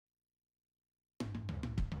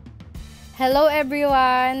Hello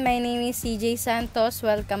everyone! My name is CJ Santos.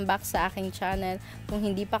 Welcome back sa aking channel. Kung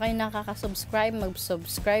hindi pa kayo nakaka-subscribe,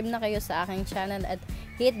 mag-subscribe na kayo sa aking channel at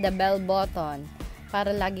hit the bell button para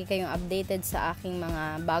lagi kayong updated sa aking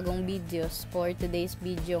mga bagong videos. For today's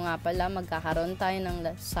video nga pala, magkakaroon tayo ng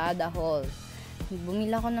Lazada haul.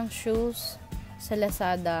 Bumila ko ng shoes sa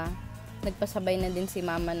Lazada. Nagpasabay na din si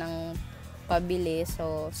mama ng pabili,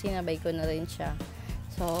 so sinabay ko na rin siya.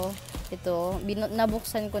 So, ito,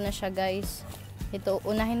 nabuksan ko na siya guys. Ito,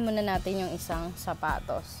 unahin muna natin yung isang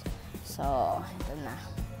sapatos. So, ito na.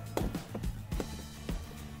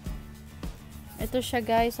 Ito siya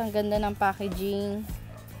guys, ang ganda ng packaging.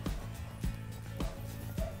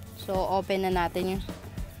 So, open na natin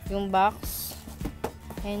yung box.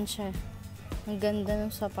 Ayan siya. Ang ganda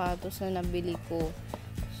ng sapatos na nabili ko.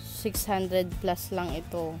 600 plus lang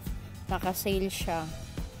ito. Naka-sale siya.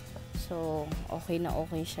 So, okay na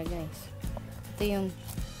okay siya guys. Ito yung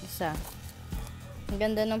isa. Ang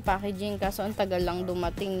ganda ng packaging kaso ang tagal lang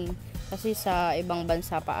dumating. Kasi sa ibang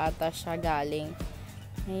bansa pa ata siya galing.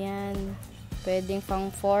 Ayan. Pwedeng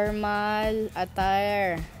pang formal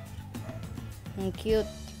attire. Ang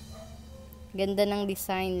cute. Ganda ng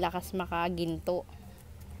design. Lakas makaginto.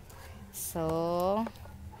 So,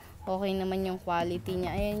 okay naman yung quality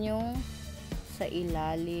niya. Ayan yung sa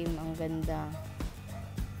ilalim. Ang ganda.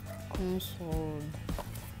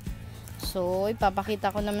 So, ipapakita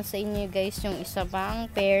ko naman sa inyo guys yung isa pang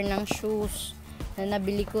pair ng shoes na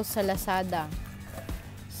nabili ko sa Lazada.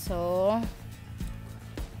 So,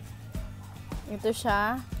 ito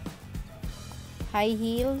siya. High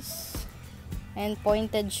heels and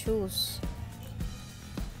pointed shoes.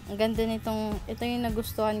 Ang ganda nitong, ito yung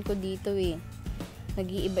nagustuhan ko dito eh.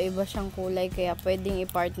 Nag-iiba-iba siyang kulay kaya pwedeng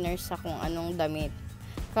i-partner sa kung anong damit.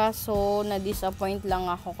 Kaso, na-disappoint lang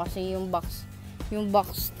ako kasi yung box,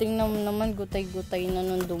 tingnan mo naman, gutay-gutay na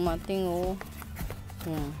nung dumating, oh.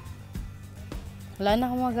 Wala na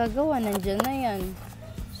akong magagawa, nandyan na yan.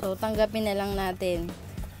 So, tanggapin na lang natin.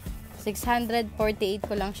 648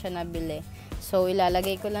 ko lang siya nabili. So,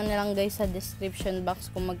 ilalagay ko lang na lang guys sa description box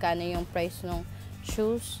kung magkano yung price ng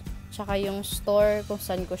shoes, tsaka yung store kung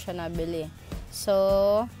saan ko siya nabili. So,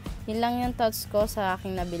 yun lang yung thoughts ko sa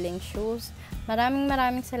aking nabiling shoes. Maraming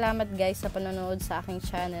salamat guys sa panonood sa aking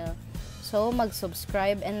channel. So,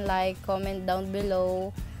 mag-subscribe and like, comment down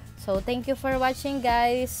below. So, thank you for watching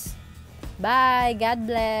guys. Bye! God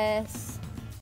bless!